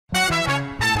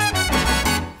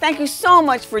Thank you so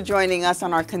much for joining us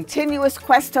on our continuous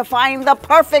quest to find the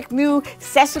perfect new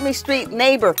Sesame Street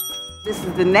neighbor. This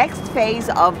is the next phase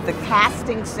of the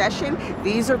casting session.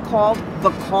 These are called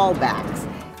the callbacks.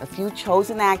 A few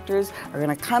chosen actors are going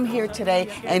to come here today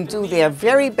and do their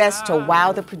very best to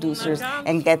wow the producers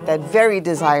and get that very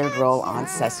desired role on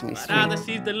Sesame Street.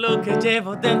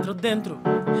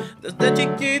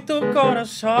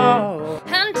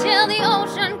 Until the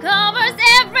ocean covers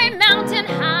every mountain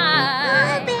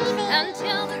high.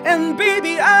 And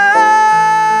baby,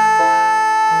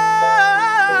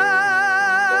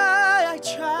 I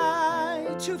try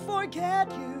to forget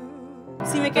you.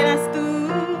 Si me quedas tú,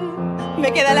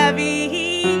 me queda la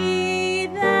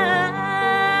vida.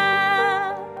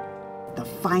 The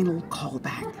final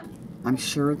callback. I'm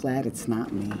sure glad it's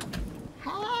not me.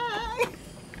 Hi!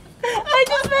 I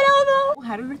just met Elmo.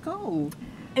 How did it go?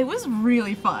 It was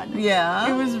really fun. Yeah?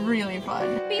 It was really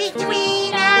fun.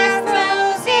 Between our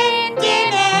frozen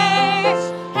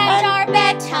dinners and our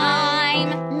bedtime.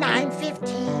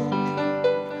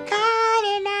 9:15.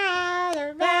 Calling out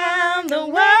Around the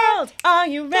world, are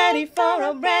you ready for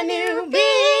a brand new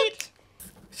beat?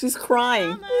 She's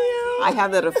crying. I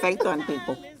have that effect on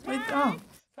people. Oh.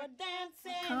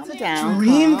 Calm down.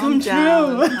 Dream calm come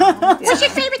down. true. What's your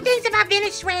favorite things about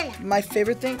Venezuela? My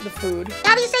favorite thing, the food.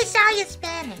 How do you say sorry in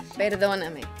Spanish?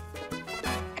 Perdóname.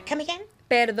 Come again?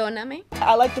 Perdóname.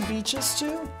 I like the beaches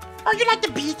too. Oh, you like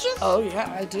the beaches? Oh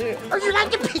yeah, I do. Oh, you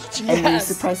like the beaches? And were you Yes.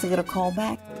 surprised to get a call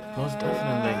back? Most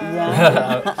definitely.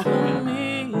 Yeah.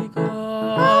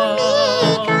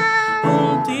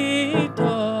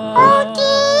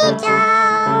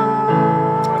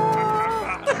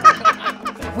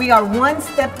 We are one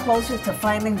step closer to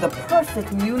finding the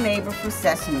perfect new neighbor for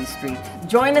Sesame Street.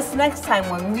 Join us next time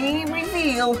when we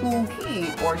reveal who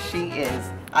he or she is.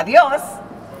 Adios.